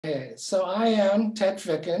Okay, so I am Ted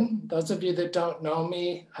Ficken. Those of you that don't know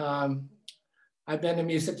me, I've been a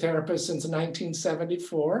music therapist since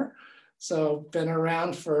 1974, so been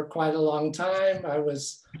around for quite a long time. I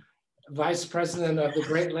was vice president of the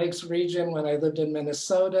Great Lakes region when I lived in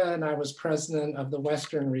Minnesota, and I was president of the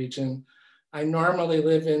Western region. I normally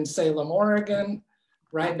live in Salem, Oregon.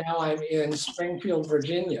 Right now I'm in Springfield,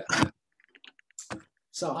 Virginia.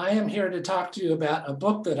 So I am here to talk to you about a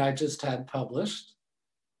book that I just had published.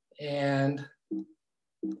 And,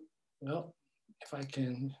 well, if I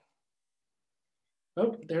can,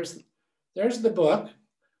 oh, there's the book.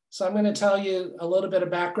 So I'm going to tell you a little bit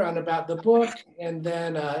of background about the book and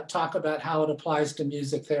then talk about how it applies to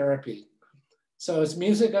music therapy. So it's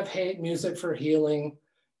Music of Hate, Music for Healing,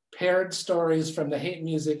 paired stories from the hate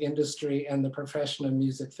music industry and the profession of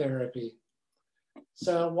music therapy.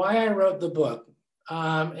 So why I wrote the book,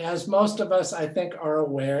 as most of us I think are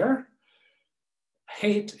aware,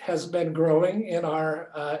 hate has been growing in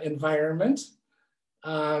our environment.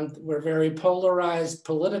 We're very polarized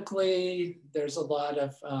politically. There's a lot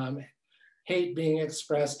of hate being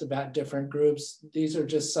expressed about different groups. These are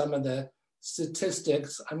just some of the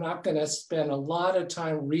statistics. I'm not going to spend a lot of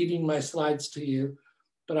time reading my slides to you,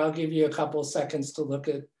 but I'll give you a couple seconds to look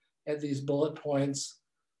at these bullet points.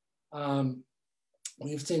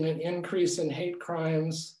 We've seen an increase in hate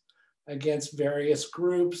crimes against various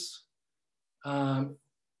groups.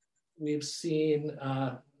 We've seen,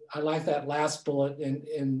 I like that last bullet,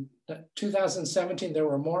 in 2017, there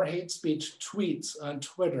were more hate speech tweets on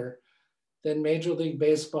Twitter than Major League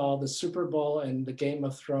Baseball, the Super Bowl, and the Game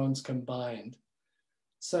of Thrones combined.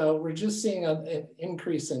 So we're just seeing an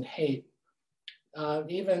increase in hate.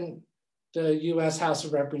 Even the US House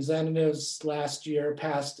of Representatives last year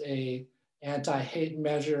passed an anti-hate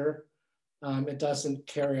measure. It doesn't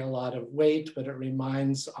carry a lot of weight, but it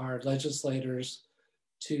reminds our legislators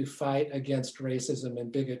to fight against racism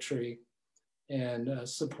and bigotry and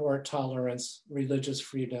support tolerance, religious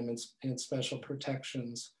freedom, and special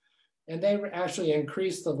protections. And they actually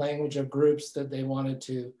increased the language of groups that they wanted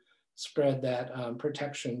to spread that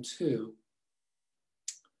protection to.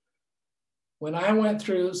 When I went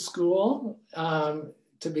through school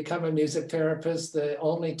to become a music therapist, the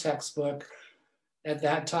only textbook at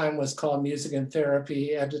that time was called Music and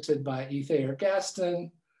Therapy, edited by Ethayer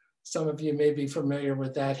Gaston. Some of you may be familiar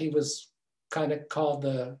with that. He was kind of called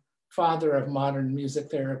the father of modern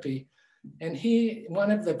music therapy. And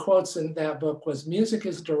one of the quotes in that book was, "Music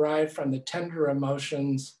is derived from the tender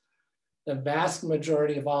emotions. The vast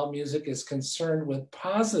majority of all music is concerned with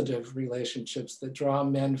positive relationships that draw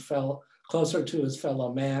men closer to his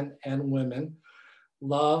fellow man and women,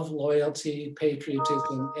 love, loyalty,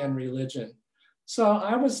 patriotism, and religion." So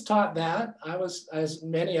I was taught that, as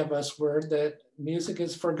many of us were, that music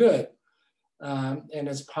is for good and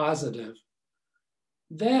is positive.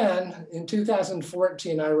 Then in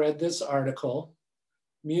 2014, I read this article,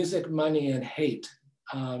 Music, Money, and Hate,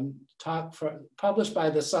 published by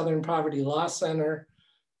the Southern Poverty Law Center,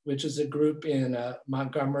 which is a group in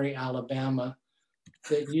Montgomery, Alabama,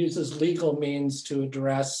 that uses legal means to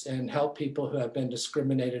address and help people who have been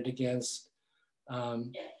discriminated against.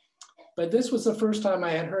 But this was the first time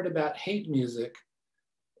I had heard about hate music.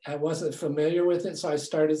 I wasn't familiar with it, so I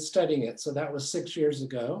started studying it. So that was 6 years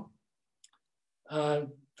ago.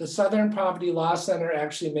 The Southern Poverty Law Center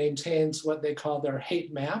actually maintains what they call their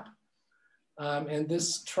hate map. And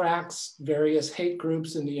this tracks various hate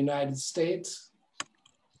groups in the United States.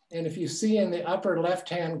 And if you see in the upper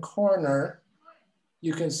left-hand corner,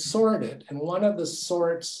 you can sort it. And one of the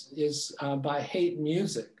sorts is by hate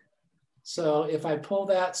music. So if I pull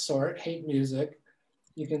that sort, hate music,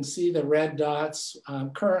 you can see the red dots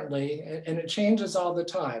currently, and it changes all the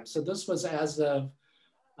time. So this was as of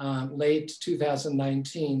late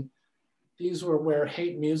 2019. These were where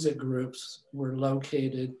hate music groups were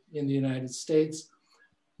located in the United States.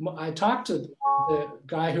 I talked to the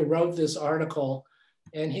guy who wrote this article,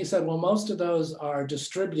 and he said, well, most of those are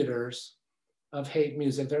distributors of hate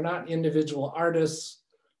music. They're not individual artists.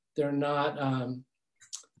 They're not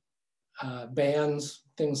bands,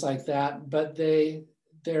 things like that, but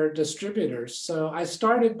they're distributors. So I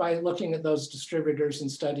started by looking at those distributors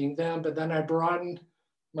and studying them, but then I broadened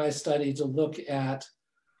my study to look at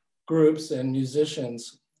groups and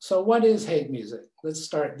musicians. So what is hate music? Let's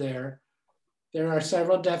start there. There are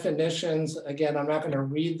several definitions. Again, I'm not going to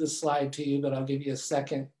read the slide to you, but I'll give you a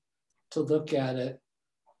second to look at it.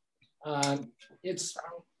 It's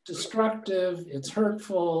destructive, it's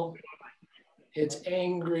hurtful, it's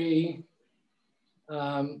angry,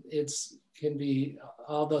 it can be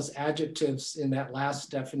all those adjectives in that last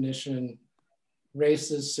definition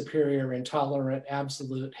racist, superior, intolerant,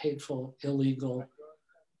 absolute, hateful, illegal.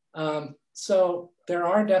 So there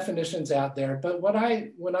are definitions out there, but when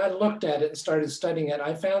I looked at it and started studying it,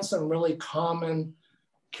 I found some really common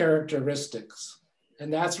characteristics.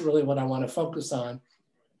 And that's really what I want to focus on.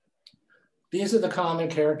 These are the common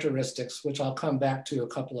characteristics, which I'll come back to a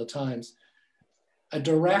couple of times. A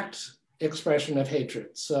direct expression of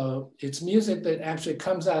hatred. So it's music that actually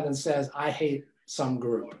comes out and says, I hate some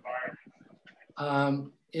group.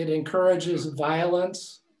 It encourages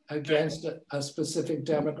violence against a specific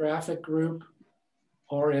demographic group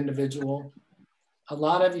or individual. A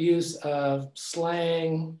lot of use of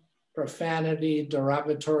slang, profanity,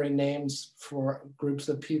 derogatory names for groups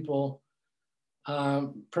of people,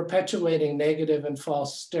 perpetuating negative and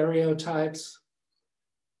false stereotypes,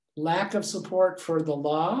 lack of support for the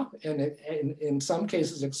law, and in some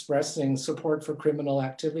cases expressing support for criminal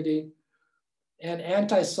activity, and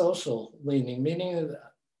antisocial leaning, meaning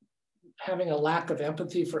having a lack of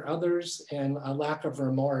empathy for others and a lack of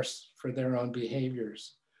remorse for their own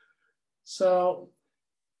behaviors. So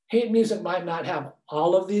hate music might not have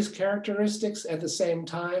all of these characteristics at the same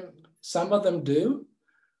time. Some of them do,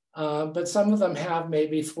 but some of them have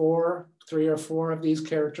maybe three or four of these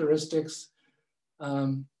characteristics.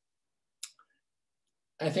 I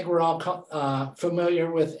think we're all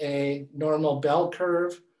familiar with a normal bell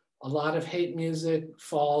curve. A lot of hate music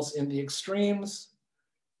falls in the extremes,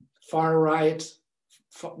 far right,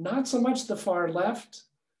 not so much the far left,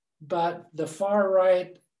 but the far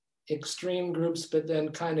right extreme groups, but then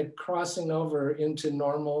kind of crossing over into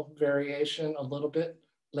normal variation a little bit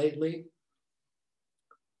lately.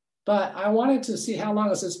 But I wanted to see how long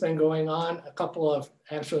has this been going on. A couple of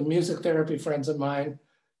actual music therapy friends of mine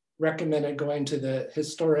recommended going to the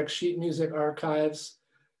historic sheet music archives.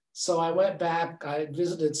 So I went back, I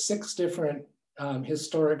visited 6 different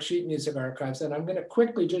historic sheet music archives, and I'm gonna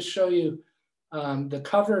quickly just show you the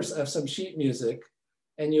covers of some sheet music,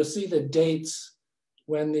 and you'll see the dates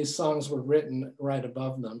when these songs were written right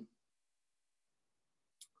above them.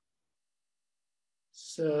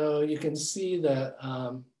 So you can see the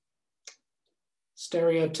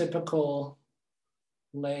stereotypical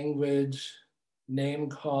language, name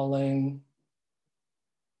calling,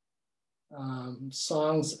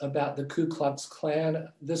 songs about the Ku Klux Klan.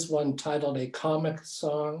 This one titled A Comic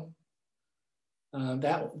Song.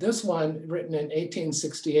 This one, written in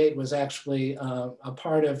 1868, was actually a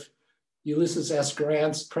part of Ulysses S.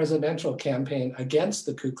 Grant's presidential campaign against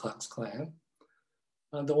the Ku Klux Klan.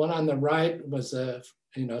 The one on the right was a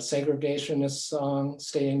segregationist song,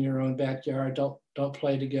 stay in your own backyard, don't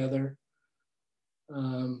play together.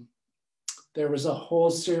 There was a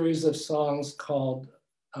whole series of songs called,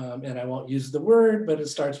 and I won't use the word, but it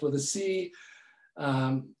starts with a C,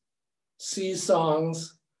 C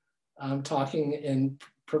songs, talking and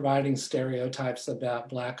providing stereotypes about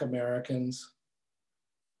Black Americans.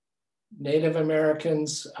 Native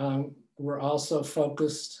Americans were also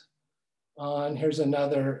focused on. Here's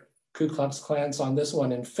another Ku Klux Klan song, this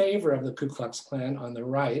one in favor of the Ku Klux Klan on the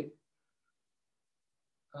right.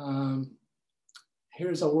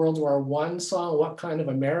 Here's a World War I song, what kind of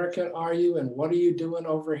American are you and what are you doing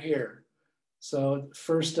over here? So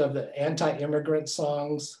first of the anti-immigrant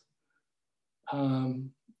songs,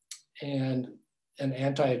 and an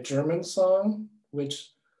anti-German song,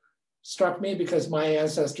 which struck me because my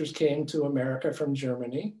ancestors came to America from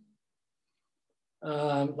Germany.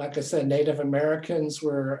 Like I said, Native Americans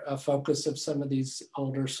were a focus of some of these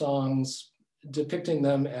older songs, depicting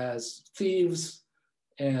them as thieves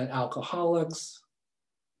and alcoholics.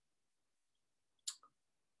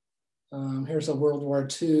 Here's a World War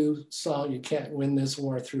II song, You Can't Win This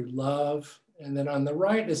War Through Love. And then on the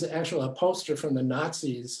right is actually a poster from the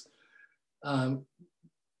Nazis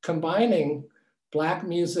combining Black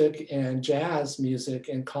music and jazz music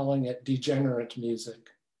and calling it degenerate music.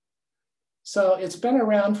 So it's been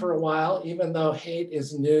around for a while, even though hate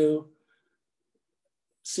is new,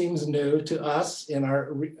 seems new to us in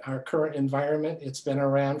our current environment. It's been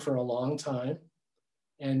around for a long time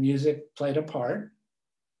and music played a part.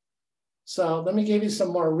 So let me give you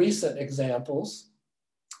some more recent examples.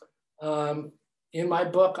 In my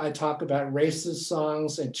book, I talk about racist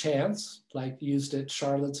songs and chants, like used at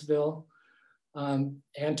Charlottesville.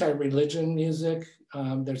 Anti-religion music.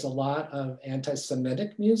 There's a lot of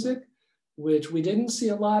anti-Semitic music, which we didn't see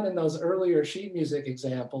a lot in those earlier sheet music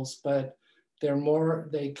examples, but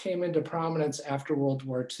they came into prominence after World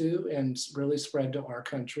War II and really spread to our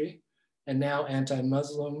country. And now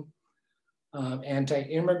anti-Muslim,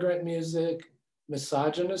 anti-immigrant music,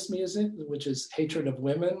 misogynist music, which is hatred of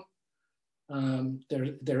women,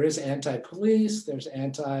 There is anti-police, there's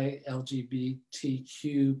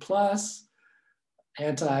anti-LGBTQ plus,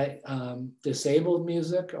 anti-disabled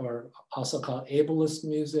music, or also called ableist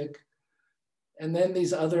music. And then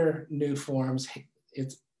these other new forms,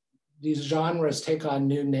 these genres take on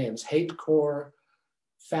new names: hatecore,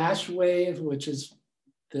 fash wave, which is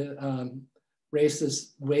the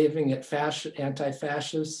racists waving at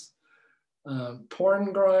anti-fascists,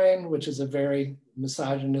 porn grind, which is a very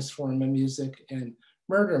misogynist form of music, and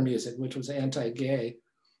murder music, which was anti-gay.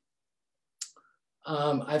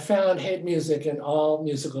 I found hate music in all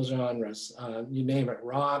musical genres. You name it: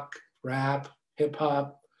 rock, rap, hip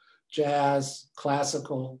hop, jazz,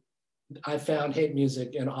 classical. I found hate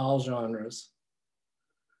music in all genres.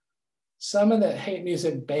 Some of the hate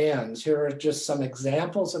music bands, here are just some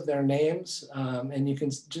examples of their names. And you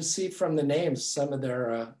can just see from the names some of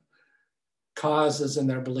their causes and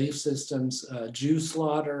their belief systems: Jew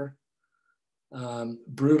slaughter,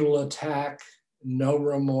 brutal attack, no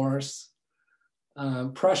remorse.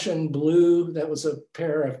 Prussian Blue, that was a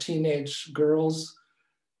pair of teenage girls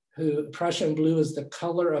Prussian Blue is the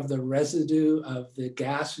color of the residue of the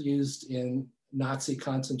gas used in Nazi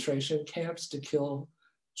concentration camps to kill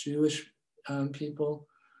Jewish people.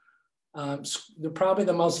 Probably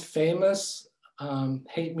the most famous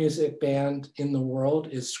hate music band in the world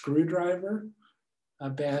is Skrewdriver, a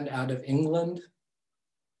band out of England,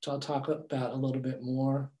 which I'll talk about a little bit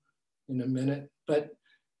more in a minute. But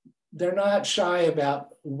they're not shy about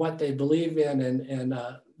what they believe in and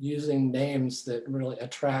using names that really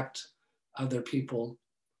attract other people.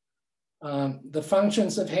 The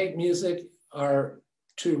functions of hate music are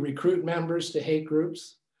to recruit members to hate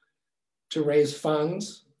groups, to raise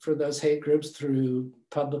funds for those hate groups through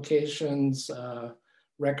publications,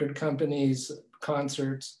 record companies,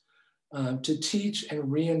 concerts, to teach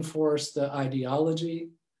and reinforce the ideology,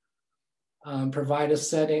 provide a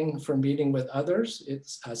setting for meeting with others.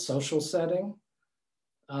 It's a social setting.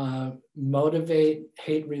 Motivate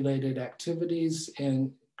hate-related activities,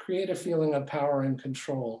 and create a feeling of power and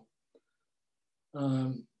control.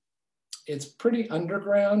 It's pretty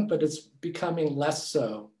underground, but it's becoming less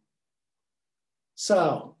so.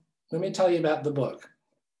 So let me tell you about the book.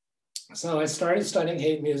 So I started studying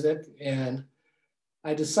hate music, and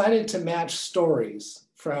I decided to match stories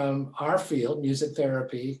from our field, music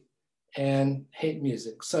therapy, and hate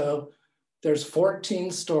music. So there's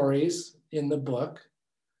 14 stories in the book.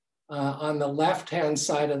 On the left-hand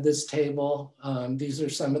side of this table, these are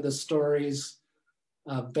some of the stories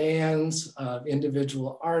of bands, of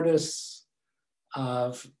individual artists,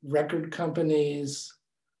 of record companies,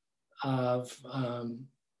 of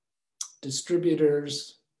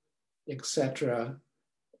distributors, etc.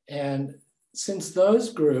 And since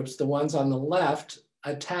those groups, the ones on the left,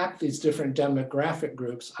 attack these different demographic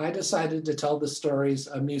groups, I decided to tell the stories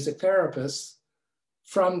of music therapists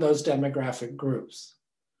from those demographic groups.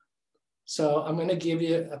 So I'm going to give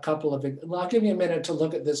you a couple of, I'll give you a minute to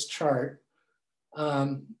look at this chart.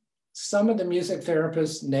 Some of the music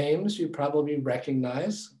therapists' names you probably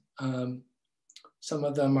recognize. Some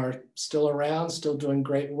of them are still around, still doing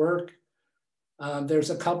great work.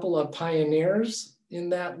 There's a couple of pioneers in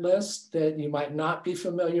that list that you might not be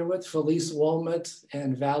familiar with. Felice Wolmuth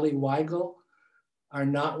and Vali Weigel are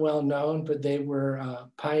not well known, but they were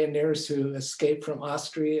pioneers who escaped from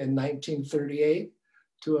Austria in 1938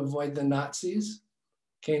 to avoid the Nazis,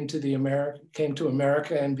 came to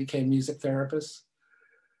America and became music therapists.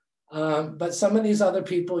 But some of these other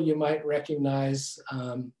people you might recognize.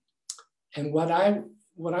 And what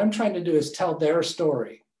I'm trying to do is tell their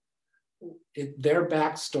story, their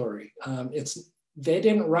backstory. They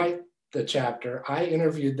didn't write the chapter. I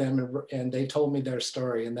interviewed them and they told me their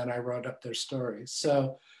story, and then I wrote up their story.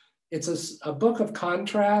 So it's a book of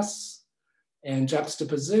contrasts and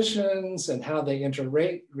juxtapositions and how they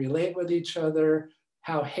relate with each other,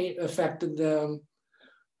 how hate affected them.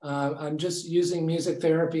 I'm just using music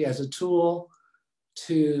therapy as a tool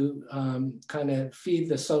to kind of feed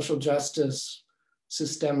the social justice,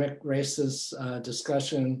 systemic racist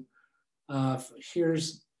discussion.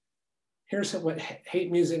 Here's what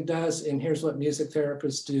hate music does, and here's what music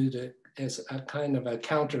therapists do as a kind of a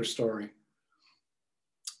counter story.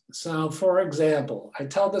 So for example, I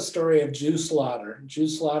tell the story of Jew Slaughter. Jew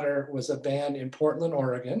Slaughter was a band in Portland,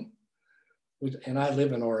 Oregon, and I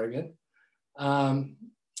live in Oregon. One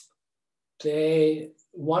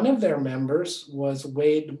of their members was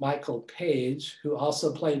Wade Michael Page, who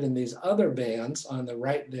also played in these other bands on the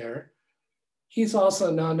right there. He's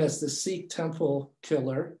also known as the Sikh Temple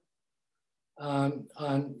Killer.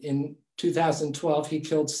 In 2012, he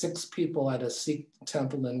killed 6 people at a Sikh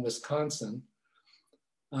temple in Wisconsin.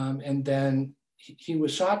 And then he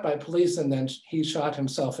was shot by police, and then he shot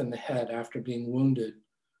himself in the head after being wounded.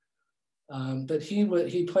 But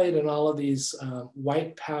he played in all of these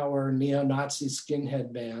white power neo-Nazi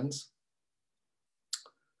skinhead bands.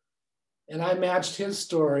 And I matched his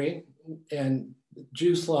story and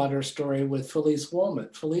Jew slaughter story with Felice Woolman.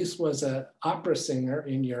 Felice was an opera singer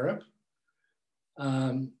in Europe.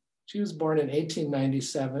 She was born in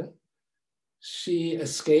 1897. She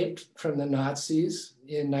escaped from the Nazis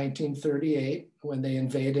in 1938 when they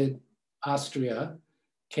invaded Austria,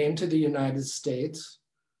 came to the United States,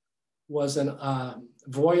 was a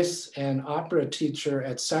voice and opera teacher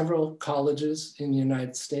at several colleges in the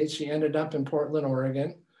United States. She ended up in Portland,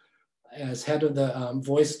 Oregon, as head of the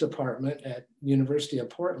voice department at University of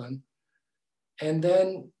Portland. And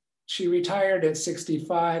then she retired at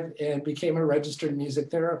 65 and became a registered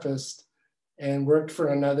music therapist and worked for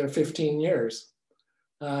another 15 years,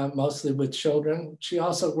 mostly with children. She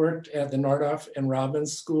also worked at the Nordhoff and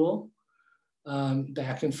Robbins School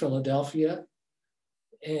back in Philadelphia.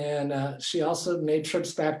 And she also made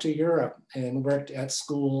trips back to Europe and worked at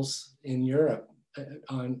schools in Europe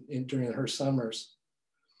during her summers.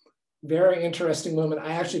 Very interesting woman.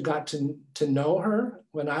 I actually got to know her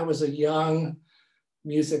when I was a young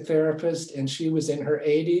music therapist and she was in her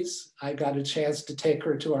 80s. I got a chance to take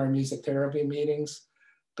her to our music therapy meetings,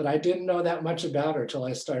 but I didn't know that much about her till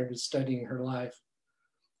I started studying her life.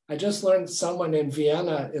 I just learned someone in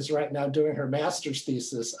Vienna is right now doing her master's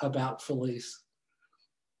thesis about Felice.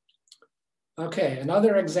 Okay,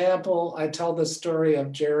 another example, I tell the story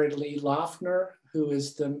of Jared Lee Loughner, who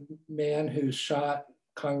is the man who shot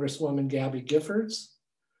Congresswoman Gabby Giffords.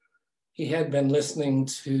 He had been listening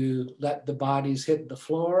to Let the Bodies Hit the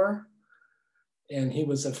Floor, and he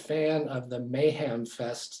was a fan of the Mayhem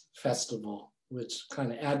Festival, which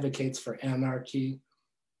kind of advocates for anarchy.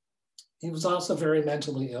 He was also very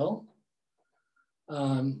mentally ill.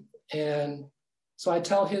 And so I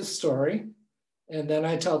tell his story, and then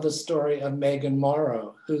I tell the story of Megan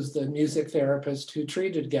Morrow, who's the music therapist who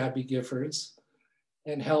treated Gabby Giffords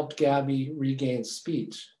and helped Gabby regain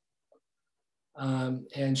speech.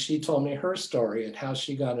 And she told me her story and how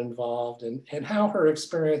she got involved and how her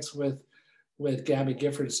experience with Gabby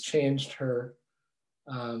Giffords changed her,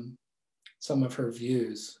 some of her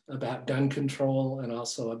views about gun control and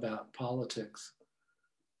also about politics.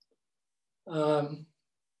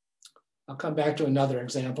 I'll come back to another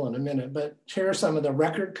example in a minute, but here are some of the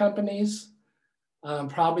record companies.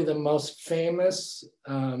 Probably the most famous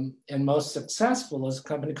and most successful is a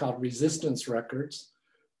company called Resistance Records.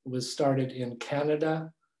 It was started in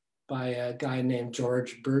Canada by a guy named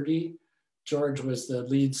George Birdie. George was the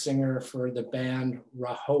lead singer for the band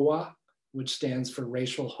RAHOWA, which stands for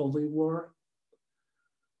Racial Holy War.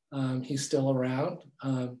 He's still around.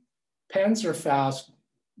 Panzerfaust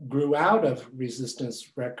grew out of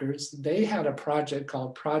Resistance Records. They had a project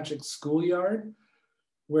called Project Schoolyard,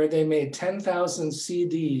 where they made 10,000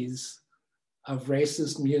 CDs of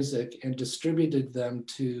racist music and distributed them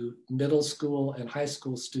to middle school and high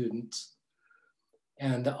school students.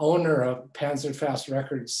 And the owner of Panzerfaust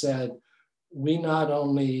Records said, we not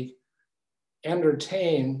only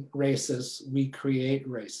entertain racists, we create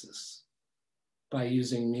racists by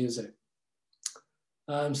using music.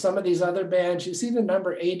 Some of these other bands, you see the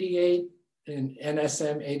number 88 in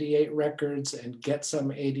NSM 88 Records and Get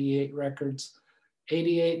Some 88 Records.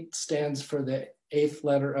 88 stands for the 8th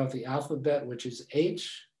letter of the alphabet, which is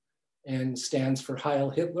H, and stands for Heil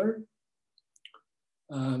Hitler.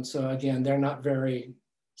 So again, they're not very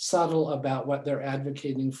subtle about what they're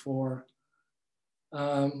advocating for.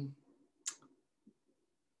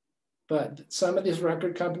 But some of these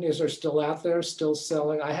record companies are still out there, still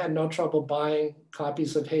selling. I had no trouble buying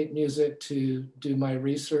copies of Hate Music to do my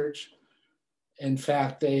research. In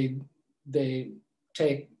fact, they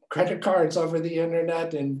take credit cards over the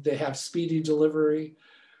internet and they have speedy delivery.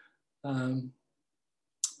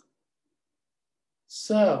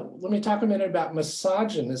 So let me talk a minute about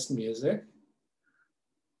misogynist music.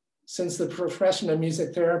 Since the profession of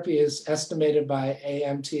music therapy is estimated by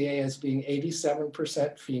AMTA as being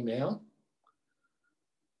 87% female.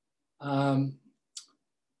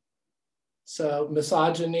 So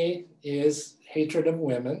misogyny is hatred of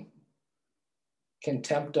women,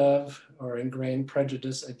 contempt of or ingrained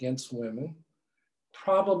prejudice against women,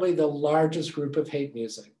 probably the largest group of hate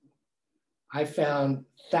music. I found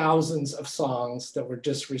thousands of songs that were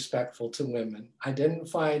disrespectful to women. I didn't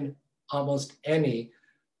find almost any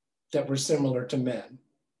that were similar to men.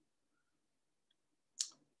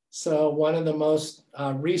 So one of the most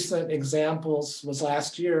recent examples was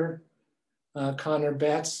last year. Connor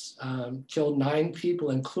Betts killed 9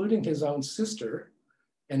 people, including his own sister,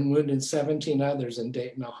 and wounded 17 others in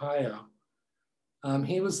Dayton, Ohio.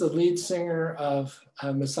 He was the lead singer of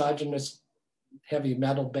a misogynist heavy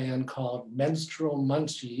metal band called Menstrual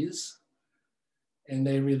Munchies, and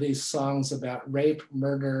they released songs about rape,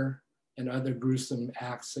 murder, and other gruesome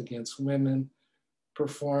acts against women.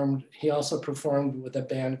 He also performed with a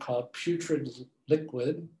band called Putrid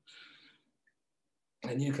Liquid,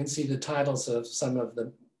 and you can see the titles of some of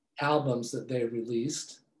the albums that they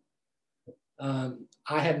released.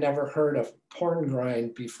 I had never heard of porn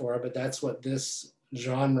grind before, but that's what this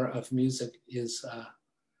genre of music is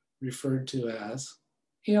referred to as.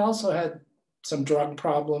 He also had some drug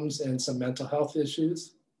problems and some mental health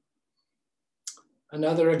issues.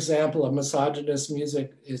 Another example of misogynist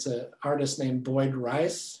music is an artist named Boyd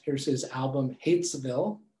Rice. Here's his album,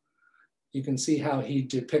 Hatesville. You can see how he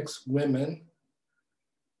depicts women.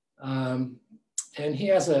 And he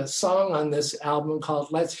has a song on this album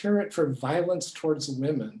called Let's Hear It for Violence Towards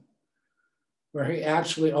Women, where he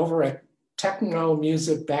actually, over a techno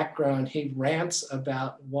music background, he rants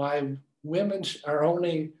about why women are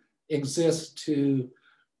only exist to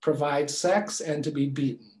provide sex and to be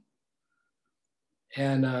beaten.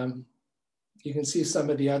 And you can see some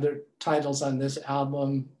of the other titles on this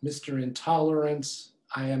album: Mr. Intolerance,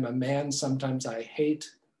 I Am a Man, Sometimes I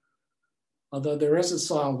Hate. Although there is a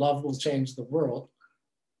song, Love Will Change the World.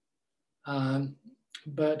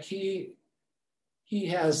 But he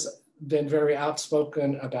has been very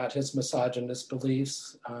outspoken about his misogynist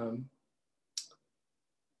beliefs. When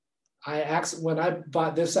I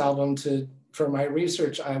bought this album for my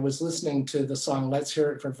research, I was listening to the song Let's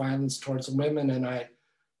Hear It for Violence Towards Women, and I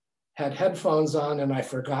had headphones on and I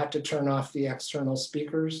forgot to turn off the external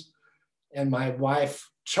speakers. And my wife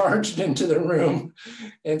charged into the room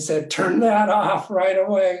and said, turn that off right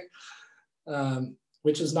away,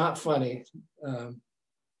 which is not funny.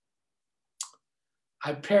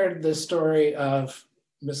 I paired the story of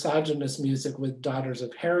misogynist music with Daughters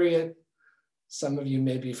of Harriet. Some of you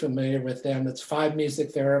may be familiar with them. It's 5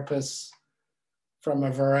 music therapists from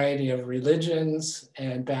a variety of religions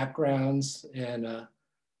and backgrounds and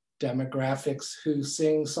demographics who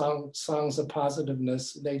sing songs of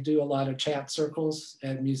positiveness. They do a lot of chant circles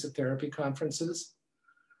at music therapy conferences.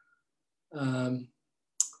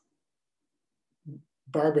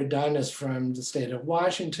 Barbara Dunn is from the state of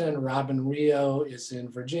Washington. Robin Rio is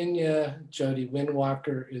in Virginia. Jody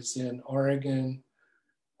Windwalker is in Oregon.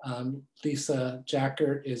 Lisa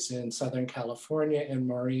Jackert is in Southern California, and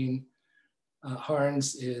Maureen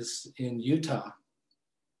Harns is in Utah.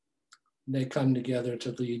 They come together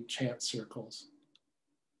to lead chant circles.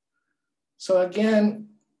 So again,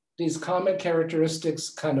 these common characteristics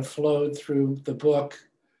kind of flowed through the book,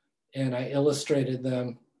 and I illustrated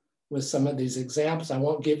them with some of these examples. I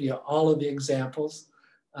won't give you all of the examples.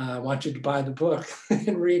 I want you to buy the book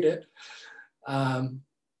and read it. But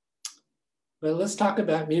let's talk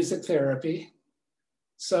about music therapy.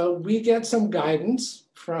 So we get some guidance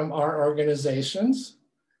from our organizations.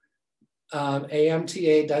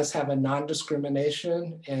 AMTA does have a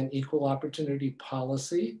non-discrimination and equal opportunity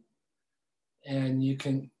policy. And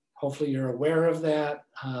hopefully you're aware of that.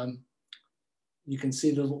 You can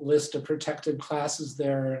see the list of protected classes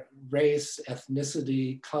there: race,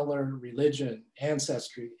 ethnicity, color, religion,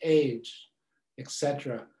 ancestry, age,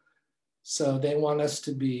 etc. So they want us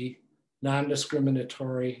to be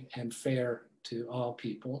non-discriminatory and fair to all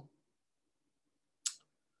people.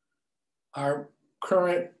 Our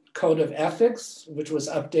current code of ethics, which was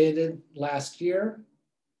updated last year,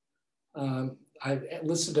 I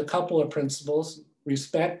listed a couple of principles: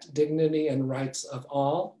 respect, dignity, and rights of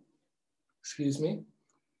all.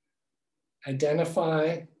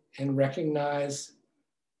 Identify and recognize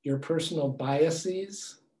your personal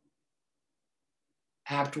biases,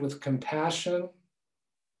 act with compassion,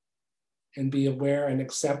 and be aware and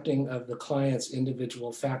accepting of the client's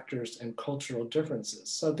individual factors and cultural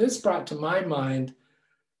differences. So this brought to my mind,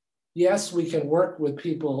 yes, we can work with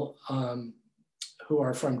people who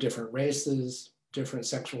are from different races, different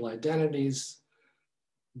sexual identities,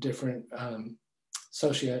 different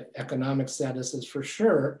socioeconomic statuses for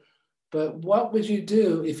sure, but what would you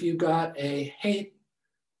do if you got a hate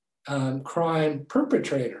crime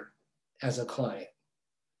perpetrator as a client?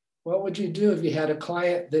 What would you do if you had a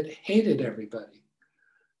client that hated everybody?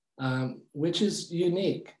 Which is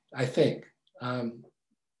unique, I think.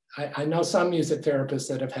 I know some music therapists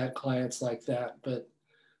that have had clients like that, but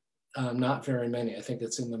not very many. I think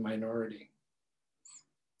it's in the minority.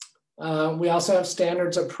 We also have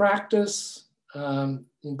standards of practice,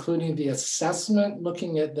 including the assessment,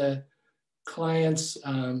 looking at the client's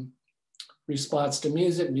response to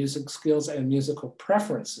music, music skills, and musical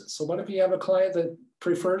preferences. So what if you have a client that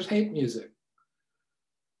prefers hate music?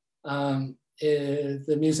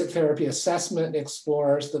 The music therapy assessment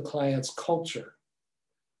explores the client's culture.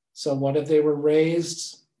 So what if they were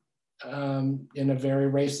raised in a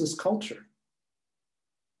very racist culture?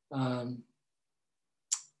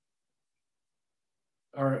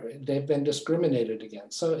 Or they've been discriminated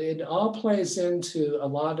against. So it all plays into a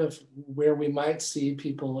lot of where we might see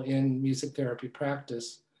people in music therapy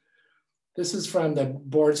practice. This is from the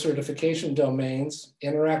board certification domains: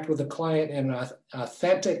 interact with the client in an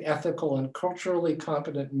authentic, ethical, and culturally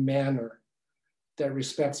competent manner that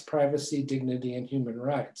respects privacy, dignity, and human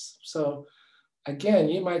rights. So again,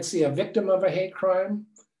 you might see a victim of a hate crime,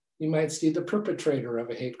 you might see the perpetrator of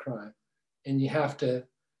a hate crime, and you have to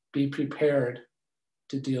be prepared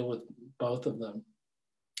to deal with both of them.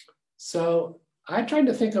 So I tried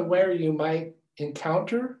to think of where you might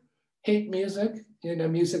encounter hate music in a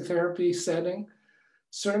music therapy setting,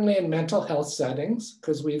 certainly in mental health settings,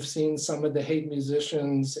 because we've seen some of the hate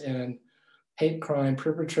musicians and hate crime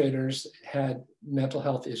perpetrators had mental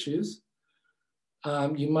health issues.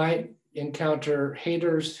 You might encounter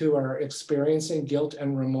haters who are experiencing guilt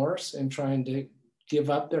and remorse and trying to give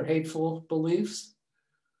up their hateful beliefs.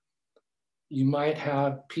 You might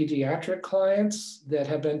have pediatric clients that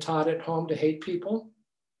have been taught at home to hate people.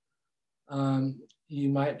 You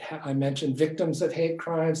might I mentioned victims of hate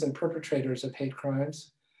crimes and perpetrators of hate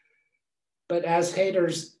crimes. But as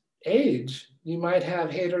haters age, you might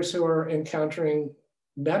have haters who are encountering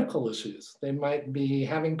medical issues. They might be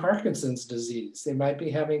having Parkinson's disease. They might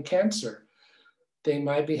be having cancer. They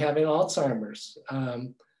might be having Alzheimer's.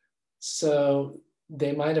 So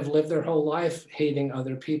they might have lived their whole life hating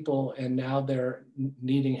other people, and now they're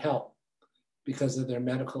needing help because of their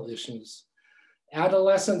medical issues.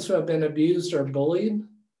 Adolescents who have been abused or bullied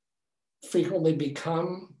frequently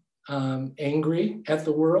become angry at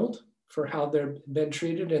the world for how they've been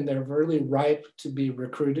treated, and they're really ripe to be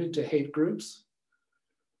recruited to hate groups.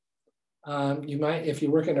 You might, if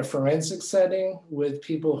you work in a forensic setting with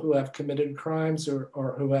people who have committed crimes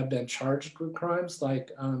or who have been charged with crimes, like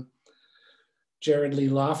Jared Lee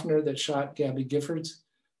Loughner that shot Gabby Giffords,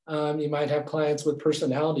 you might have clients with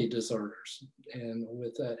personality disorders and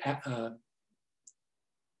with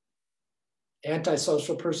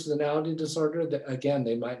antisocial personality disorder. That, again,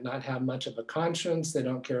 they might not have much of a conscience. They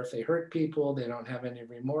don't care if they hurt people. They don't have any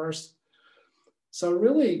remorse. So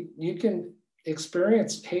really, you can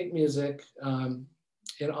experience hate music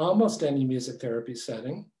in almost any music therapy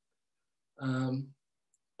setting.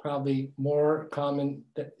 Probably more common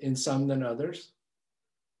in some than others.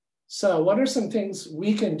 So what are some things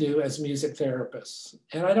we can do as music therapists?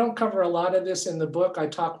 And I don't cover a lot of this in the book. I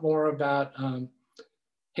talk more about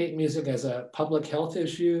hate music as a public health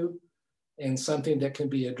issue and something that can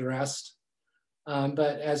be addressed.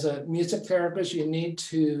 But as a music therapist, you need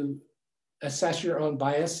to assess your own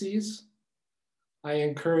biases. I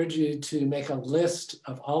encourage you to make a list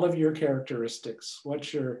of all of your characteristics.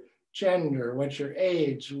 What's your gender? What's your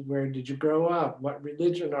age? Where did you grow up? What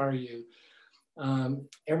religion are you?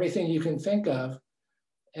 Everything you can think of.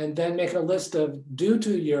 And then make a list of, due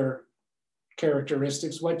to your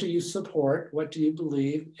characteristics, what do you support? What do you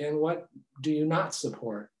believe? And what do you not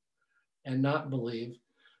support and not believe?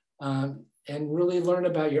 And really learn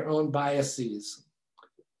about your own biases.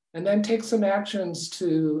 And then take some actions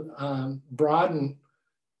to broaden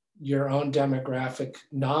your own demographic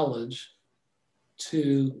knowledge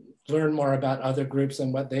to learn more about other groups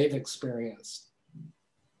and what they've experienced.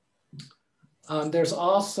 There's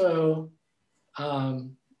also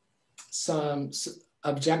some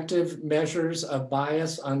objective measures of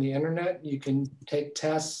bias on the internet. You can take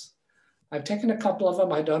tests. I've taken a couple of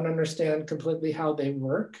them. I don't understand completely how they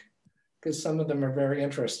work, because some of them are very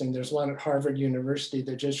interesting. There's one at Harvard University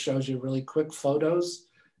that just shows you really quick photos,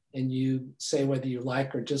 and you say whether you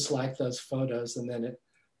like or dislike those photos, and then it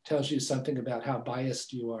tells you something about how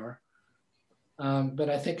biased you are. But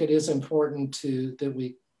I think it is important that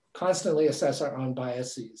we constantly assess our own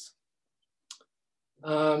biases.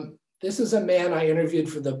 This is a man I interviewed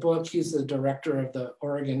for the book. He's the director of the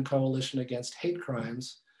Oregon Coalition Against Hate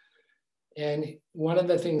Crimes. And one of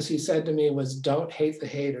the things he said to me was, don't hate the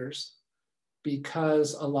haters,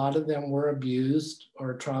 because a lot of them were abused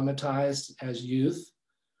or traumatized as youth.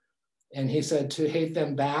 And he said to hate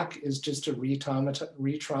them back is just to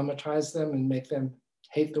re-traumatize them and make them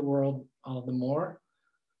hate the world all the more.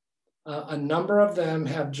 A number of them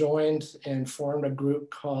have joined and formed a group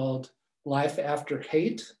called Life After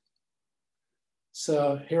Hate.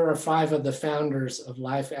 So here are 5 of the founders of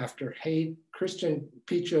Life After Hate: Christian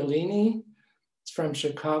Picciolini, It's from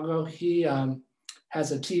Chicago. He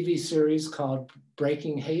has a TV series called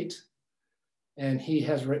Breaking Hate, and he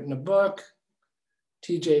has written a book.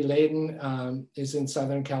 TJ Layden is in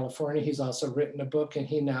Southern California. He's also written a book, and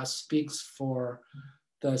he now speaks for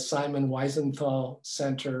the Simon Wiesenthal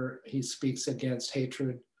Center. He speaks against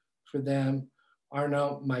hatred for them.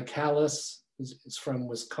 Arno Michaelis is from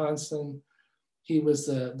Wisconsin. He was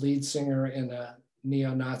the lead singer in a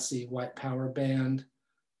neo-Nazi white power band.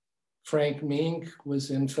 Frank Mink was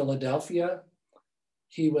in Philadelphia.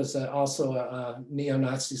 He was also a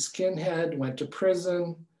neo-Nazi skinhead, went to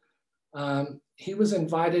prison. He was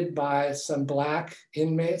invited by some Black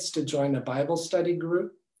inmates to join a Bible study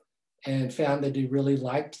group and found that he really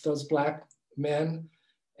liked those Black men.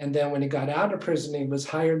 And then when he got out of prison, he was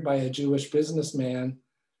hired by a Jewish businessman,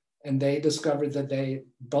 and they discovered that they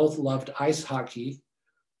both loved ice hockey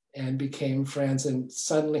and became friends. And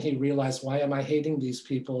suddenly he realized, why am I hating these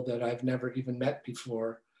people that I've never even met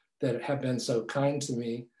before that have been so kind to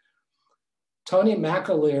me? Tony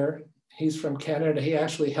McAleer, he's from Canada. He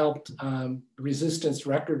actually helped Resistance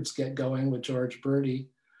Records get going with George Birdie.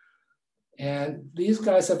 And these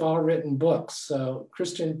guys have all written books. So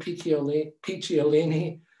Christian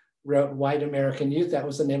Picciolini wrote White American Youth. That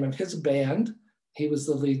was the name of his band. He was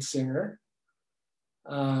the lead singer.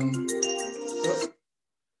 TJ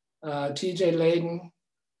Layden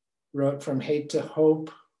wrote From Hate to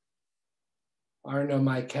Hope. Arno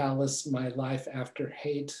Michaelis, My Life After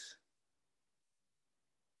Hate.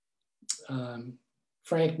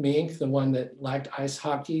 Frank Mink, the one that liked ice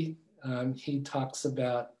hockey, he talks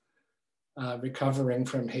about recovering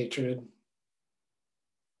from hatred.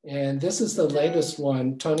 And this is the latest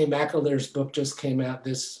one. Tony McAleer's book just came out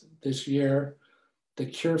this year, The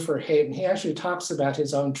Cure for Hate. And he actually talks about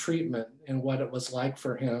his own treatment and what it was like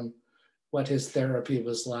for him, what his therapy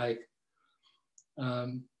was like.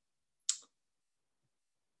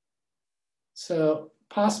 So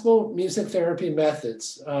possible music therapy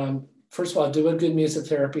methods. First of all, do a good music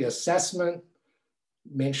therapy assessment.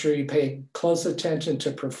 Make sure you pay close attention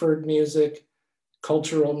to preferred music,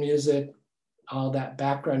 cultural music, all that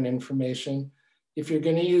background information. If you're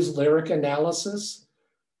going to use lyric analysis,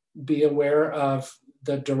 be aware of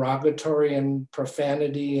the derogatory and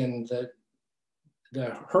profanity and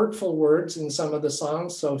the hurtful words in some of the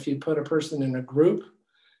songs. So if you put a person in a group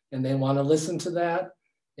and they want to listen to that,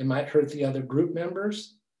 it might hurt the other group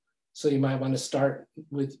members. So you might want to start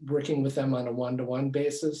with working with them on a one-to-one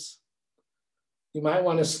basis. You might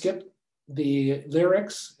want to skip the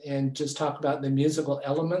lyrics and just talk about the musical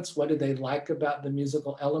elements. What do they like about the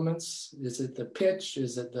musical elements? Is it the pitch?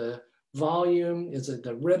 Is it the volume? Is it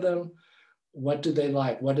the rhythm? What do they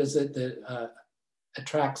like? What is it that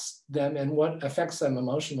attracts them and what affects them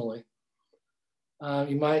emotionally?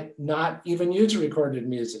 You might not even use recorded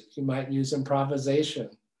music. You might use improvisation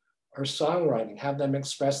or songwriting, have them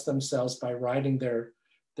express themselves by writing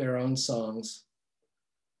their own songs.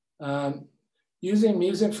 Using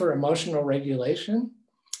music for emotional regulation.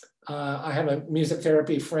 I have a music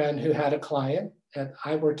therapy friend who had a client, and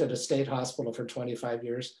I worked at a state hospital for 25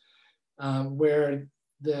 years, where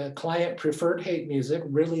the client preferred hate music,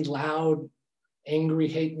 really loud, angry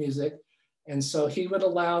hate music. And so he would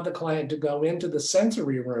allow the client to go into the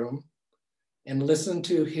sensory room and listen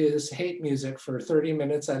to his hate music for 30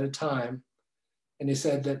 minutes at a time. And he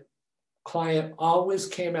said that client always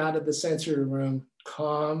came out of the sensory room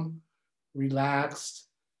calm, relaxed,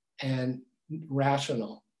 and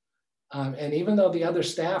rational. And even though the other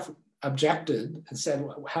staff objected and said,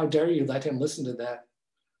 how dare you let him listen to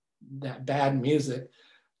that bad music,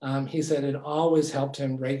 he said it always helped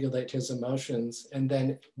him regulate his emotions. And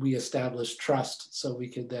then we established trust so we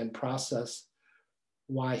could then process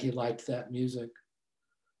why he liked that music.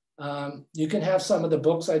 You can have some of the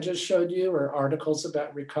books I just showed you or articles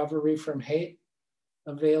about recovery from hate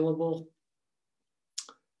available.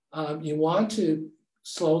 You want to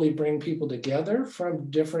slowly bring people together from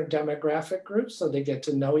different demographic groups so they get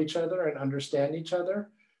to know each other and understand each other.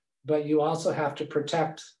 But you also have to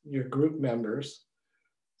protect your group members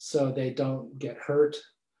so they don't get hurt,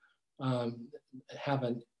 have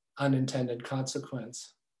an unintended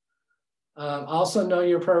consequence. Also know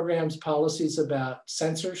your program's policies about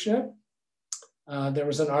censorship. There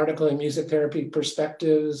was an article in Music Therapy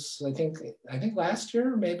Perspectives, I think last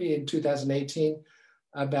year, maybe in 2018,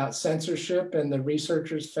 about censorship, and the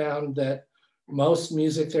researchers found that most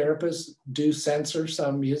music therapists do censor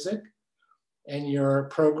some music, and your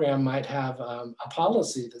program might have a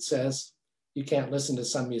policy that says you can't listen to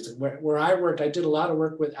some music. Where I worked, I did a lot of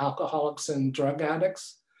work with alcoholics and drug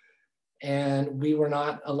addicts, and we were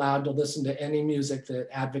not allowed to listen to any music that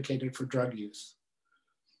advocated for drug use.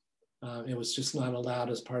 It was just not allowed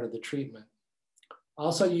as part of the treatment.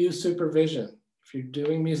 Also use supervision. If you're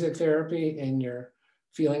doing music therapy and you're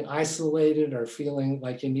feeling isolated or feeling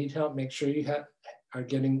like you need help, make sure you are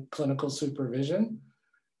getting clinical supervision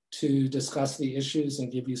to discuss the issues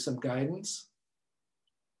and give you some guidance.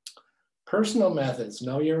 Personal methods,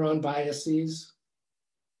 know your own biases,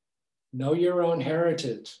 know your own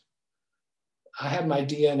heritage. I had my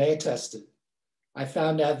DNA tested. I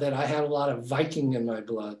found out that I had a lot of Viking in my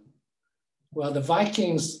blood. Well, the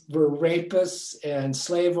Vikings were rapists and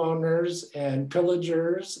slave owners and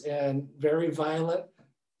pillagers and very violent.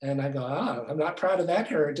 And I go, I'm not proud of that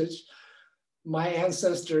heritage. My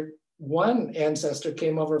ancestor, one ancestor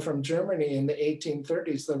came over from Germany in the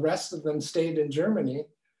 1830s. The rest of them stayed in Germany.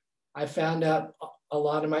 I found out a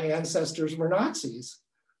lot of my ancestors were Nazis.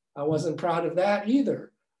 I wasn't proud of that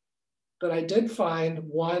either. But I did find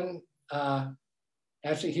one,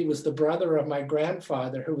 actually he was the brother of my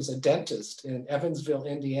grandfather, who was a dentist in Evansville,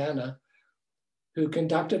 Indiana, who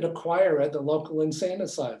conducted a choir at the local insane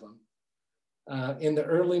asylum in the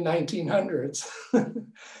early 1900s.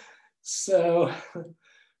 So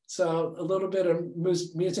a little bit of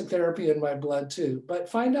music therapy in my blood too, but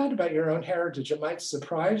find out about your own heritage. It might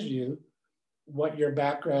surprise you what your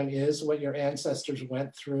background is, what your ancestors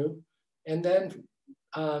went through, and then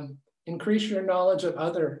increase your knowledge of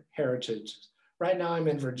other heritages. Right now I'm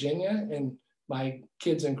in Virginia and my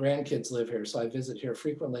kids and grandkids live here, so I visit here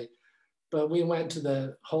frequently. But we went to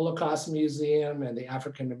the Holocaust Museum and the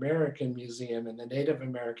African American Museum and the Native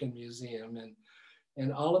American Museum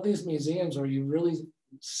and all of these museums where you really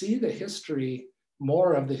see the history,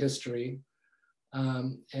 more of the history,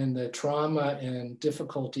 and the trauma and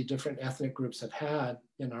difficulty different ethnic groups have had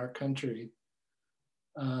in our country.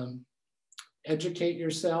 Educate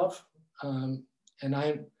yourself. And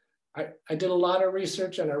I did a lot of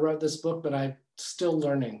research and I wrote this book, but I'm still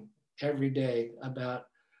learning every day about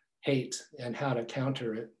hate and how to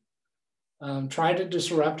counter it. Try to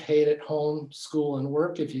disrupt hate at home, school, and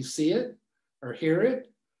work if you see it or hear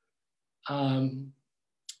it.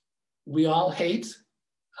 We all hate.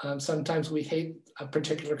 Sometimes we hate a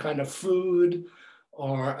particular kind of food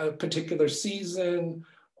or a particular season,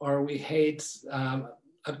 or we hate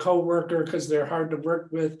a coworker because they're hard to work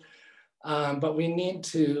with. But we need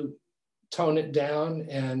to tone it down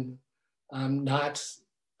and not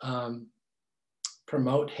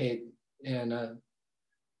promote hate and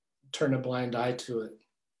turn a blind eye to it.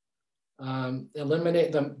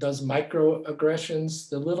 Eliminate those microaggressions,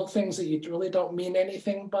 the little things that you really don't mean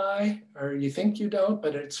anything by, or you think you don't,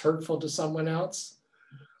 but it's hurtful to someone else.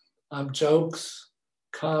 Jokes,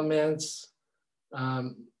 comments,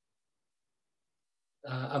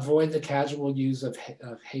 avoid the casual use of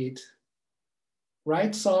hate.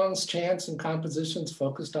 Write songs, chants, and compositions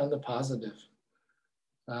focused on the positive.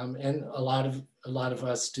 And a lot of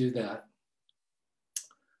us do that.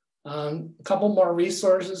 A couple more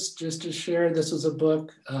resources just to share. This is a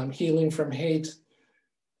book, Healing from Hate.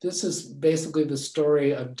 This is basically the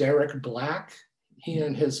story of Derek Black. He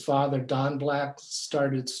and his father, Don Black,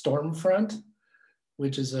 started Stormfront,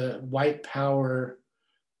 which is a white power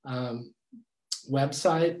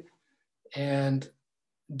website. And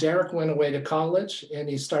Derek went away to college and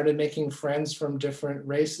he started making friends from different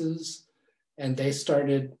races, and they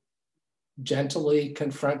started gently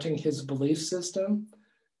confronting his belief system.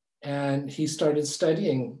 And he started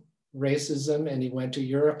studying racism, and he went to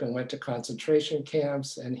Europe and went to concentration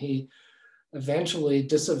camps, and he eventually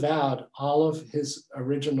disavowed all of his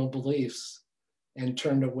original beliefs and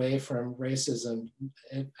turned away from racism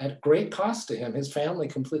at great cost to him. His family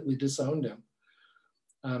completely disowned him.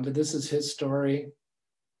 But this is his story.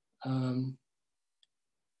 No,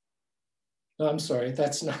 I'm sorry,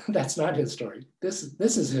 that's not his story. This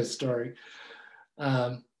is his story.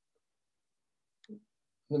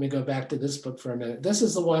 Let me go back to this book for a minute. This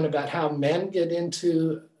is the one about how men get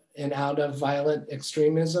into and out of violent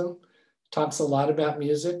extremism. Talks a lot about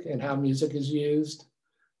music and how music is used.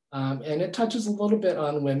 And it touches a little bit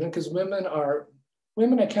on women, because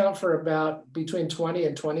women account for about between 20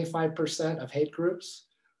 and 25% of hate groups,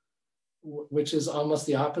 which is almost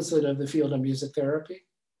the opposite of the field of music therapy.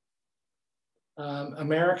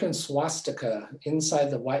 American Swastika, Inside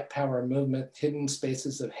the White Power Movement, Hidden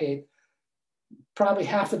Spaces of Hate. Probably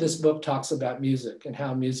half of this book talks about music and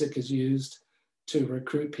how music is used to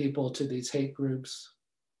recruit people to these hate groups.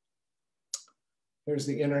 There's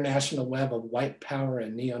the International Web of White Power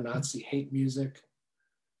and Neo-Nazi Hate Music.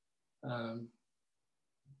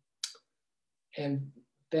 And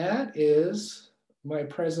that is my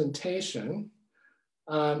presentation.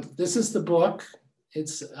 This is the book.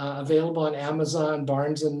 It's available on Amazon,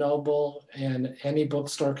 Barnes and Noble, and any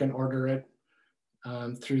bookstore can order it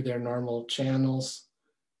through their normal channels.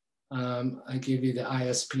 I give you the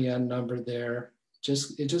ISBN number there.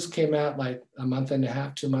 It just came out like a month and a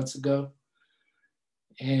half, 2 months ago.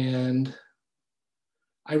 And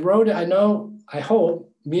I wrote it, I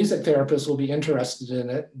hope music therapists will be interested in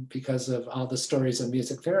it because of all the stories of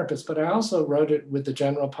music therapists, but I also wrote it with the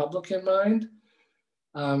general public in mind.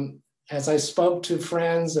 As I spoke to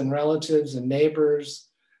friends and relatives and neighbors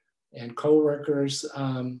and coworkers,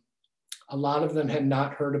 a lot of them had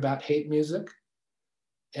not heard about hate music,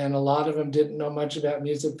 and a lot of them didn't know much about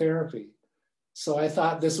music therapy. So I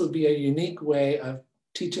thought this would be a unique way of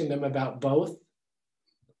teaching them about both.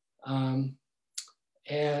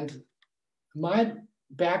 And my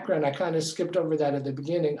background, I kind of skipped over that at the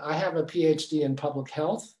beginning. I have a PhD in public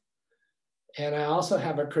health, and I also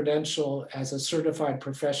have a credential as a certified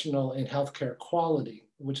professional in healthcare quality,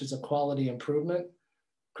 which is a quality improvement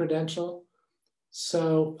credential.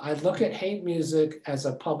 So I look at hate music as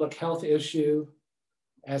a public health issue,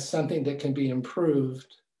 as something that can be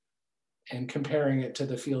improved, and comparing it to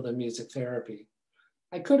the field of music therapy.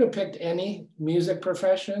 I could have picked any music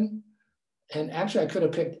profession, and actually I could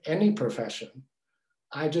have picked any profession.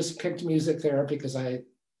 I just picked music therapy because I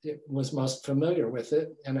was most familiar with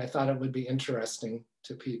it, and I thought it would be interesting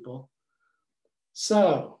to people.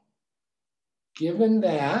 So, given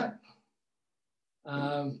that,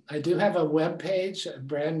 I do have a web page, a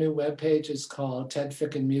brand new web page. It's called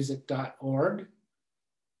tedfickenmusic.org,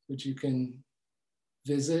 which you can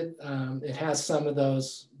visit. It has some of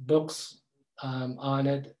those books on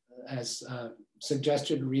it as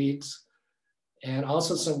suggested reads, and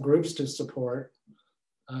also some groups to support.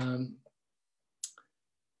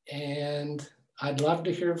 And I'd love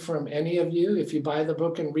to hear from any of you. If you buy the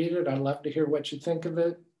book and read it, I'd love to hear what you think of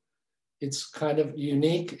it. It's kind of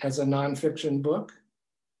unique as a nonfiction book.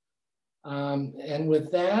 And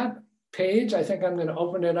with that, Paige, I think I'm going to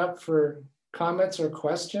open it up for comments or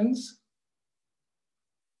questions.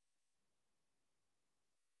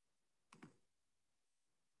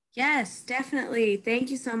 Yes, definitely.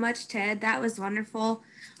 Thank you so much, Ted. That was wonderful.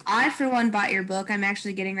 I, for one, bought your book. I'm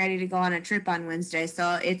actually getting ready to go on a trip on Wednesday,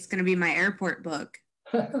 so it's going to be my airport book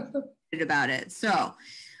about it. So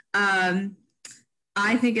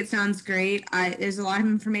I think it sounds great. There's a lot of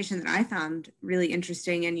information that I found really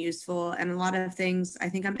interesting and useful, and a lot of things. I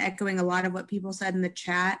think I'm echoing a lot of what people said in the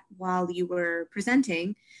chat while you were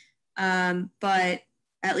presenting, but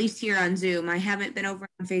at least here on Zoom. I haven't been over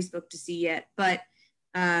on Facebook to see yet, but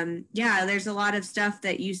yeah, there's a lot of stuff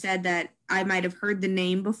that you said that I might have heard the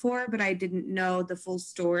name before, but I didn't know the full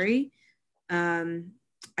story.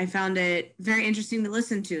 I found it very interesting to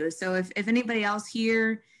listen to. So if anybody else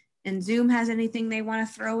here in Zoom has anything they want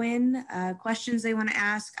to throw in, questions they want to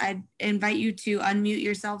ask, I'd invite you to unmute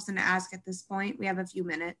yourselves and ask at this point. We have a few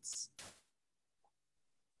minutes.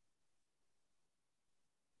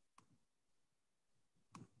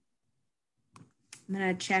 I'm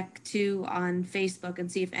going to check too on Facebook and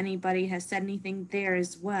see if anybody has said anything there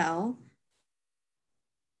as well.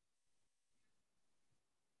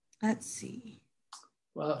 Let's see.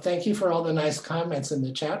 Well, thank you for all the nice comments in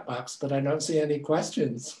the chat box, but I don't see any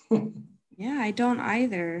questions. Yeah, I don't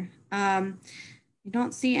either. You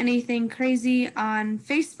don't see anything crazy on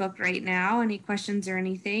Facebook right now. Any questions or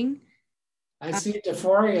anything? I see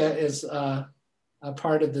Deforia is a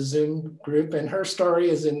part of the Zoom group, and her story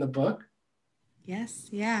is in the book. Yes,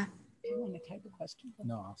 yeah. Do you want to type a question?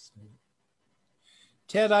 No, I'll say it.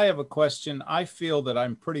 Ted, I have a question. I feel that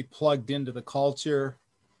I'm pretty plugged into the culture,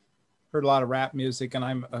 heard a lot of rap music, and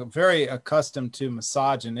I'm very accustomed to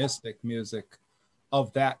misogynistic music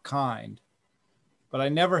of that kind. But I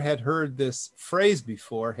never had heard this phrase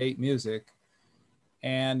before, hate music.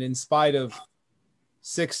 And in spite of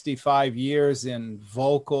 65 years in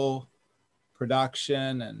vocal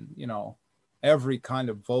production and, you know, every kind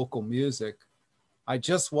of vocal music, I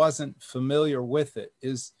just wasn't familiar with it.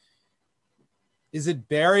 Is it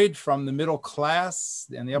buried from the middle class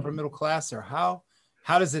and the upper middle class, or how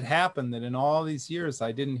does it happen that in all these years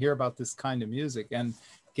I didn't hear about this kind of music? And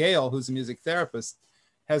Gail, who's a music therapist,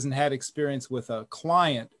 hasn't had experience with a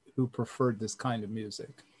client who preferred this kind of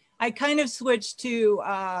music. I kind of switched to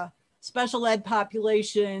special ed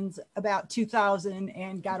populations about 2000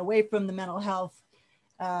 and got away from the mental health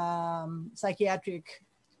psychiatric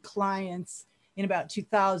clients in about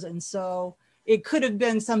 2000. So it could have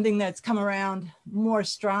been something that's come around more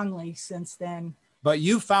strongly since then. But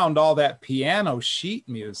you found all that piano sheet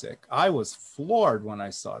music. I was floored when I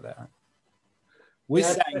saw that. We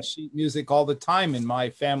sang sheet music all the time in my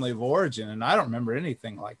family of origin, and I don't remember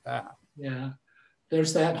anything like that. Yeah,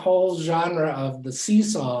 there's that whole genre of the sea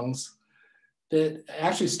songs that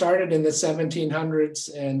actually started in the 1700s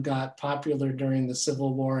and got popular during the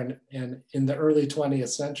Civil War and in the early 20th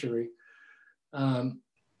century.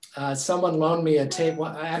 Someone loaned me a tape,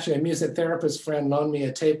 well, actually a music therapist friend loaned me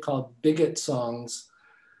a tape called Bigot Songs,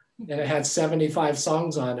 and it had 75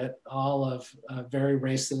 songs on it, all of very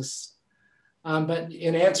racist. But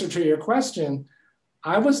in answer to your question,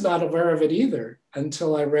 I was not aware of it either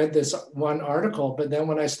until I read this one article. But then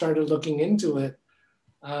when I started looking into it,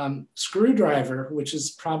 Skrewdriver, which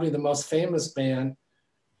is probably the most famous band,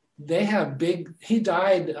 they have big, he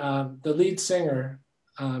died, the lead singer,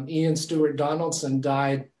 Ian Stewart Donaldson,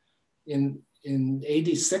 died in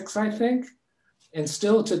 86, I think. And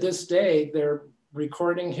still to this day, they're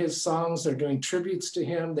recording his songs, they're doing tributes to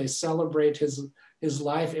him, they celebrate his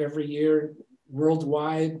life every year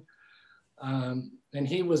worldwide. And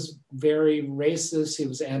he was very racist, he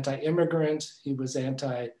was anti-immigrant, he was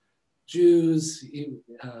anti-Jews, he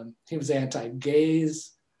was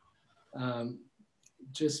anti-gays,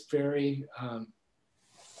 just very...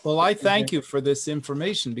 Well, I thank you for this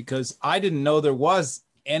information because I didn't know there was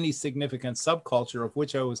any significant subculture of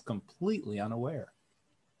which I was completely unaware.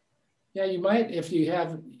 Yeah, you might, if you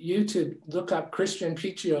have YouTube, look up Christian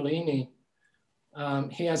Picciolini.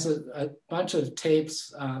 He has a bunch of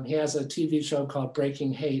tapes. He has a TV show called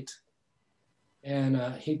Breaking Hate, and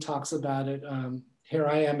he talks about it. Here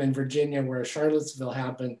I am in Virginia where Charlottesville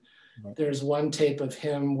happened. Right. There's one tape of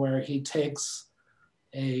him where he takes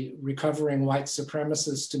a recovering white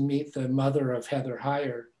supremacist to meet the mother of Heather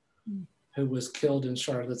Heyer, who was killed in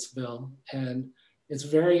Charlottesville. And it's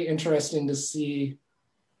very interesting to see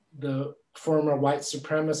the former white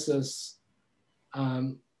supremacists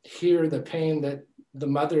hear the pain that the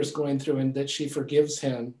mother's going through and that she forgives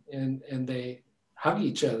him, and they hug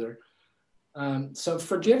each other. So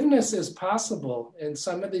forgiveness is possible, and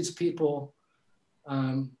some of these people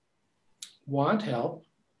want help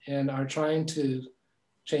and are trying to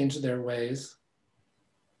change their ways.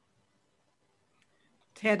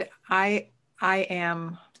 Ted, I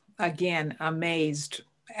am again amazed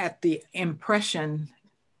at the impression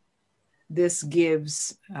this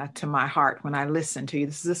gives to my heart when I listen to you.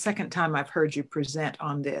 This is the second time I've heard you present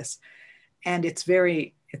on this, and it's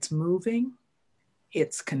moving,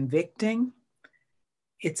 it's convicting,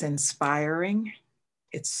 it's inspiring,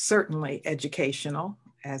 it's certainly educational,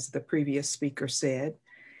 as the previous speaker said.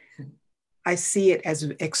 I see it as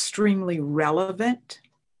extremely relevant,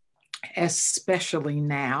 especially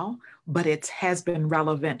now, but it has been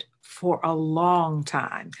relevant for a long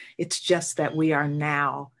time. It's just that we are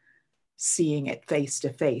now seeing it face to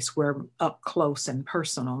face. We're up close and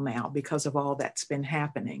personal now because of all that's been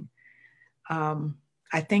happening.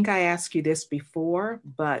 I think I asked you this before,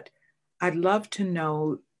 but I'd love to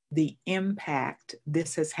know the impact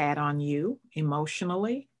this has had on you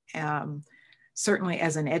emotionally. Certainly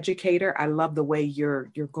as an educator, I love the way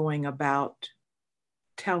you're going about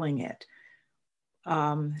telling it.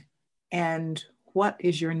 And what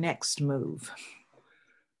is your next move?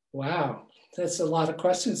 Wow, that's a lot of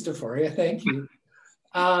questions for you. Thank you.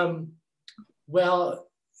 Well,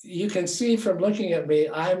 you can see from looking at me,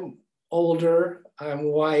 I'm older, I'm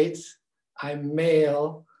white, I'm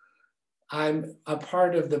male, I'm a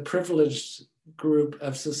part of the privileged group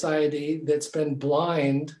of society that's been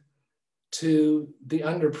blind to the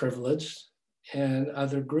underprivileged and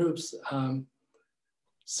other groups.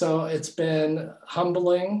 So it's been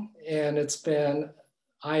humbling and it's been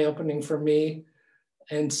eye-opening for me.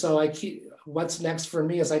 And so what's next for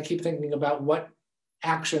me is I keep thinking about what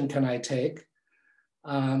action can I take?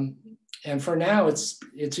 And for now, it's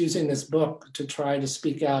using this book to try to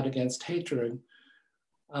speak out against hatred.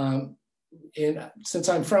 Since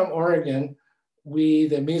I'm from Oregon,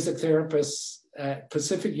 the music therapists at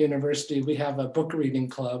Pacific University, we have a book reading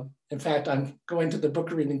club. In fact, I'm going to the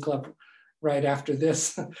book reading club right after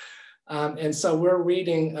this. And so we're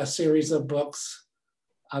reading a series of books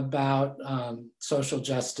about social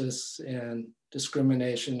justice and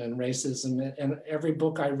discrimination and racism. And every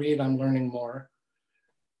book I read, I'm learning more.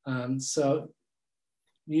 So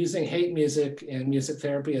using hate music and music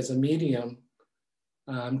therapy as a medium,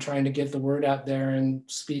 I'm trying to get the word out there and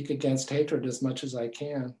speak against hatred as much as I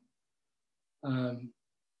can.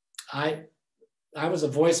 I was a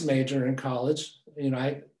voice major in college. You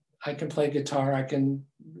know, I can play guitar, I can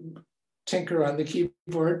tinker on the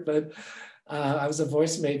keyboard, but I was a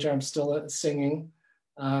voice major, I'm still singing.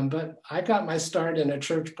 But I got my start in a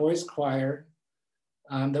church boys choir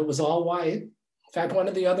that was all white. In fact, one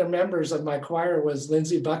of the other members of my choir was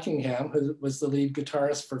Lindsey Buckingham, who was the lead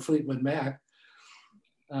guitarist for Fleetwood Mac.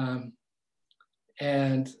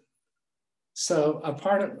 And So a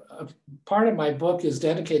part of my book is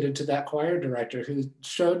dedicated to that choir director who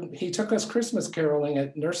he took us Christmas caroling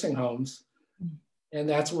at nursing homes. And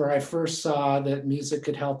that's where I first saw that music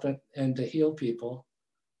could help and to heal people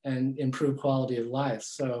and improve quality of life.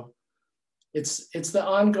 So it's the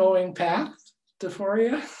ongoing path,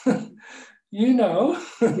 Deforia. You know.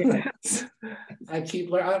 Yes. I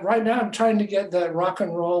keep learning. Right now I'm trying to get the Rock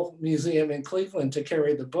and Roll Museum in Cleveland to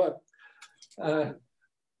carry the book.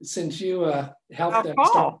 Since you helped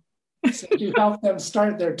them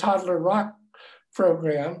start their toddler rock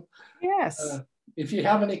program. Yes. If you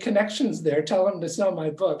have any connections there, tell them to sell my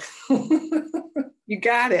book. You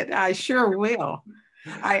got it. I sure will.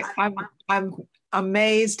 I'm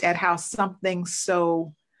amazed at how something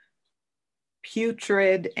so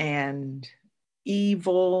putrid and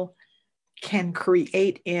evil can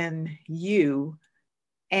create in you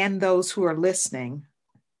and those who are listening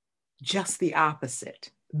just the opposite.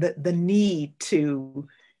 The need to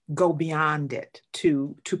go beyond it,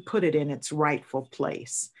 to put it in its rightful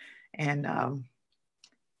place. And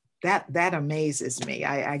that amazes me.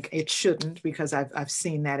 It shouldn't, because I've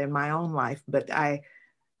seen that in my own life, but I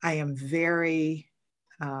am very,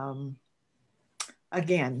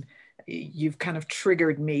 again, you've kind of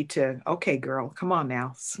triggered me to, okay, girl, come on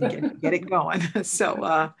now, get it going.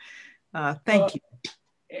 So thank you.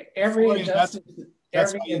 Every injustice.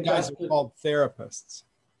 That's why you guys are called therapists.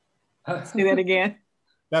 Say that again.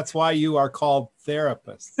 That's why you are called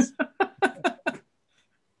therapists.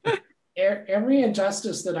 Every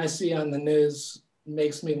injustice that I see on the news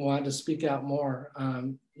makes me want to speak out more.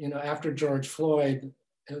 You know, after George Floyd,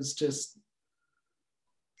 it was just,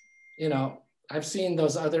 you know, I've seen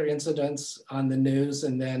those other incidents on the news,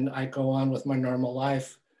 and then I go on with my normal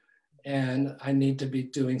life, and I need to be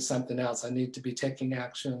doing something else. I need to be taking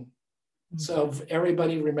action. So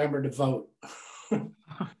everybody remember to vote.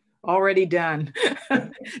 Already done.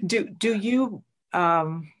 Do you,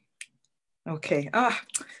 okay.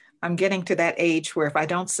 I'm getting to that age where if I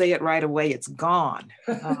don't say it right away, it's gone.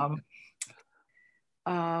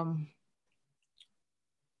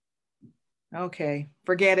 Okay,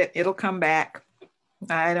 forget it. It'll come back.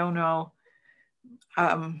 I don't know.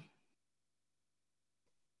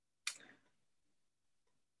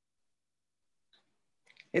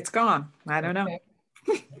 It's gone. I don't know.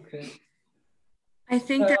 Okay. I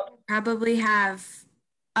think that we'll probably have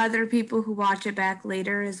other people who watch it back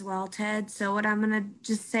later as well, Ted. So what I'm going to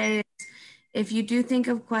just say is, if you do think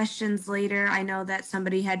of questions later, I know that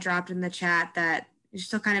somebody had dropped in the chat that you're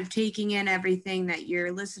still kind of taking in everything that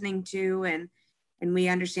you're listening to, and we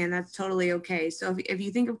understand that's totally okay. So if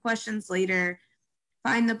you think of questions later,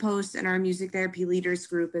 find the post in our Music Therapy Leaders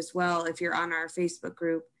group as well. If you're on our Facebook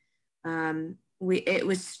group, it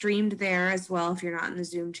was streamed there as well if you're not in the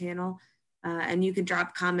Zoom channel, and you can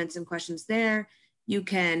drop comments and questions there. You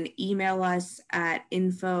can email us at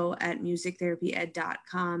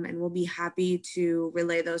info@musictherapyed.com, and we'll be happy to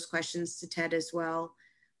relay those questions to Ted as well,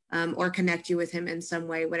 or connect you with him in some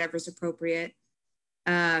way, whatever's appropriate.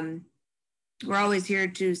 We're always here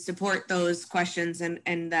to support those questions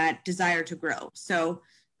and that desire to grow. So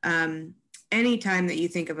anytime that you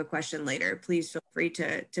think of a question later, please feel free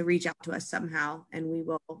to reach out to us somehow, and we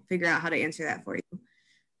will figure out how to answer that for you.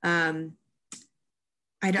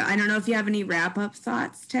 I don't know if you have any wrap-up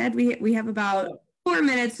thoughts, Ted. We have about 4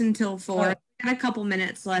 minutes until 4. We've got a couple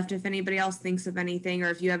minutes left if anybody else thinks of anything,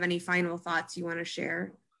 or if you have any final thoughts you want to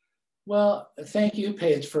share. Well, thank you,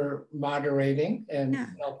 Paige, for moderating and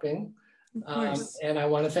helping. And I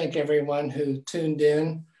want to thank everyone who tuned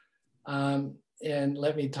in and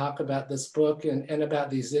let me talk about this book and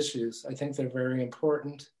about these issues. I think they're very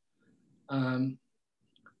important.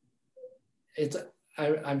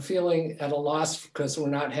 I'm feeling at a loss because we're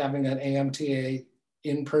not having an AMTA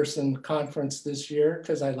in-person conference this year,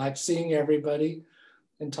 because I like seeing everybody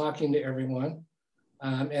and talking to everyone.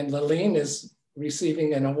 And Laleen is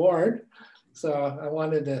receiving an award, so I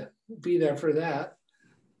wanted to be there for that.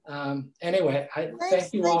 Anyway,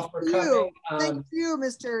 thank you all for coming. Thank you,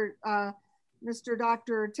 Mr.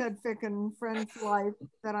 Dr. Ted Ficken, friend for life,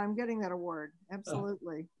 that I'm getting that award.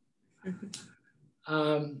 Absolutely.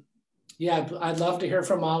 Yeah, I'd love to hear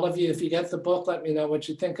from all of you. If you get the book, let me know what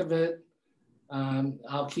you think of it.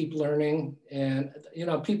 I'll keep learning. And you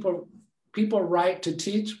know, people write to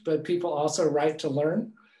teach, but people also write to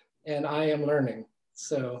learn, and I am learning.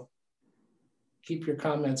 So keep your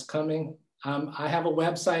comments coming. I have a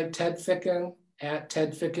website, Ted Ficken, at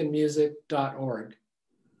tedfickenmusic.org.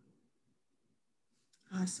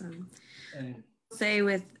 Awesome. I'll say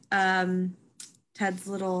with Ted's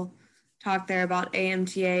little talk there about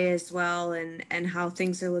AMTA as well, and how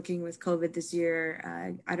things are looking with COVID this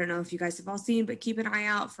year. I don't know if you guys have all seen, but keep an eye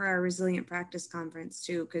out for our Resilient Practice Conference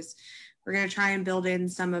too, because we're going to try and build in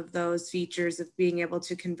some of those features of being able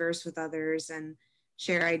to converse with others and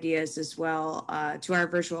share ideas as well to our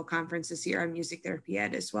virtual conference this year on music therapy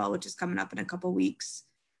ed as well, which is coming up in a couple weeks.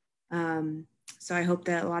 So I hope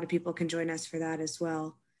that a lot of people can join us for that as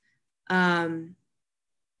well.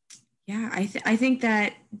 Yeah, I think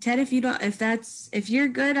that Ted, if you're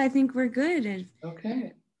good, I think we're good. If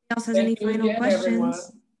Okay. else has any final again, questions? everyone.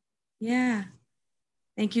 Yeah.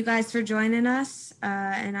 Thank you guys for joining us.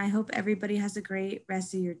 And I hope everybody has a great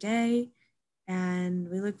rest of your day. And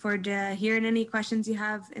we look forward to hearing any questions you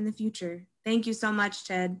have in the future. Thank you so much,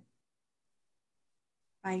 Ted.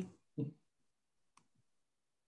 Bye.